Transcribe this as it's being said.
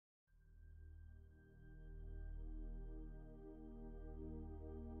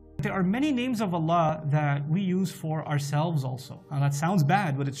there are many names of Allah that we use for ourselves also. Now that sounds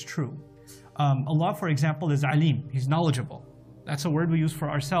bad, but it's true. Allah, for example, is Alim. He's knowledgeable. That's a word we use for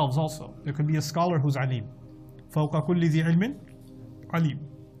ourselves also. There could be a scholar who's Alim. فَوْقَ كُلِّ ذِي عِلْمٍ Alim.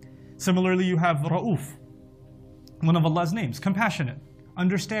 Similarly, you have Ra'uf, one of Allah's names, compassionate,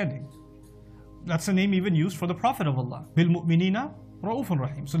 understanding. That's a name even used for the Prophet of Allah. بِالْمُؤْمِنِينَ رَؤُوفٌ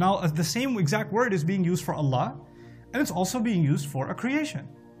رَحِيمٌ. So now the same exact word is being used for Allah, and it's also being used for a creation.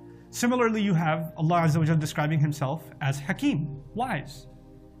 Similarly, you have Allah Azza wa Jal describing Himself as Hakim, wise.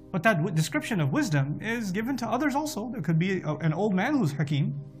 But that description of wisdom is given to others also. There could be an old man who's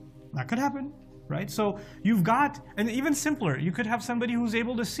Hakim. That could happen, right? So you've got, and even simpler, you could have somebody who's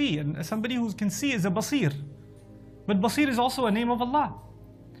able to see, and somebody who can see is a Basir. But Basir is also a name of Allah.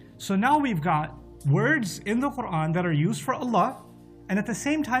 So now we've got words in the Quran that are used for Allah, and at the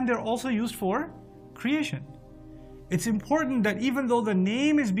same time they're also used for creation. It's important that even though the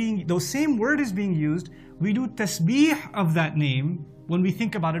name is being, the same word is being used, we do tasbih of that name when we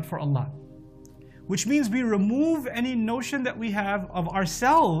think about it for Allah. Which means we remove any notion that we have of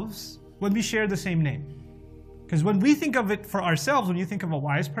ourselves when we share the same name. Because when we think of it for ourselves, when you think of a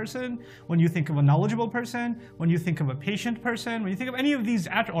wise person, when you think of a knowledgeable person, when you think of a patient person, when you think of any of these,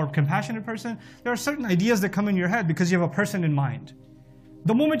 or compassionate person, there are certain ideas that come in your head because you have a person in mind.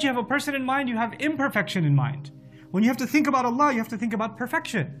 The moment you have a person in mind, you have imperfection in mind. When you have to think about Allah, you have to think about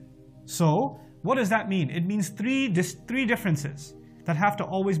perfection. So, what does that mean? It means three differences that have to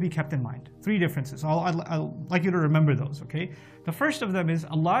always be kept in mind. Three differences. I'd like you to remember those, okay? The first of them is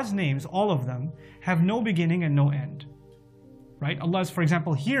Allah's names, all of them, have no beginning and no end. Right? Allah's, for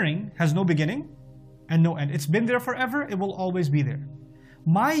example, hearing has no beginning and no end. It's been there forever, it will always be there.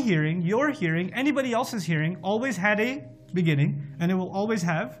 My hearing, your hearing, anybody else's hearing always had a beginning and it will always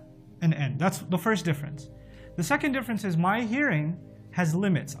have an end. That's the first difference. The second difference is my hearing has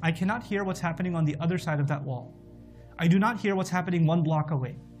limits. I cannot hear what's happening on the other side of that wall. I do not hear what's happening one block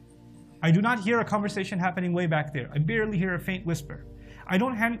away. I do not hear a conversation happening way back there. I barely hear a faint whisper. I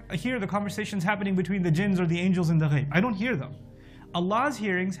don't hear the conversations happening between the jinns or the angels in the ghaib. I don't hear them. Allah's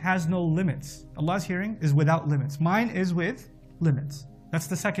hearings has no limits. Allah's hearing is without limits. Mine is with limits. That's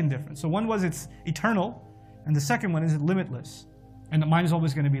the second difference. So one was it's eternal, and the second one is limitless. And mine is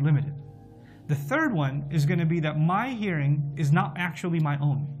always going to be limited. The third one is going to be that my hearing is not actually my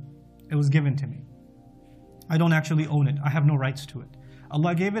own. It was given to me. I don't actually own it. I have no rights to it.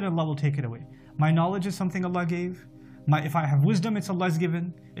 Allah gave it, Allah will take it away. My knowledge is something Allah gave. If I have wisdom, it's Allah's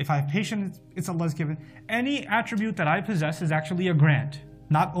given. If I have patience, it's Allah's given. Any attribute that I possess is actually a grant,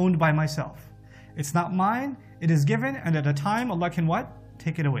 not owned by myself. It's not mine, it is given, and at a time Allah can what?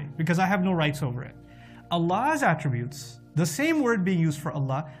 Take it away, because I have no rights over it. Allah's attributes, the same word being used for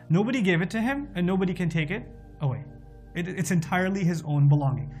Allah, nobody gave it to Him and nobody can take it away. It's entirely His own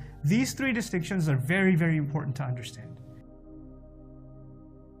belonging. These three distinctions are very, very important to understand.